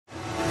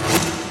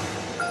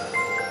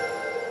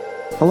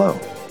Hello.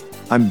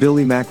 I'm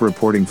Billy Mack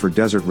reporting for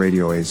Desert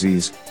Radio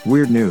AZ's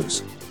Weird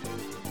News.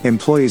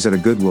 Employees at a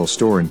Goodwill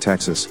store in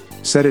Texas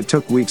said it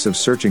took weeks of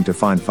searching to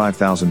find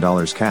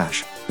 $5,000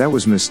 cash that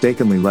was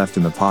mistakenly left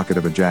in the pocket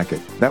of a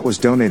jacket that was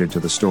donated to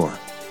the store.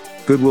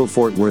 Goodwill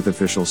Fort Worth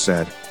officials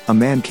said a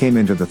man came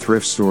into the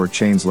thrift store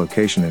chain's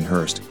location in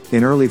Hurst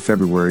in early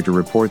February to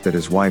report that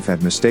his wife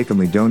had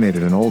mistakenly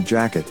donated an old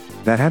jacket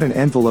that had an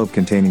envelope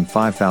containing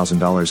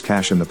 $5,000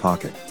 cash in the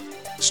pocket.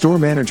 Store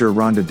manager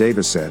Rhonda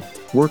Davis said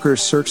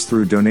workers searched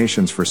through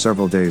donations for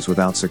several days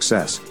without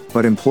success,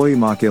 but employee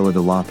Maquila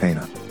de la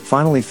Pena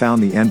finally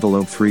found the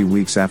envelope 3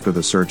 weeks after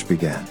the search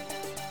began.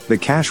 The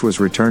cash was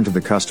returned to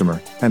the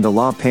customer, and de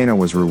la Pena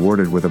was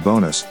rewarded with a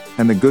bonus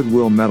and the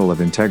Goodwill Medal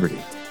of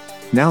Integrity.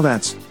 Now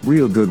that's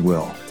real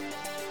goodwill.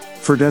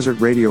 For Desert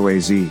Radio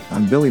AZ,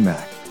 I'm Billy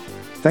Mack.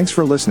 Thanks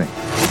for listening.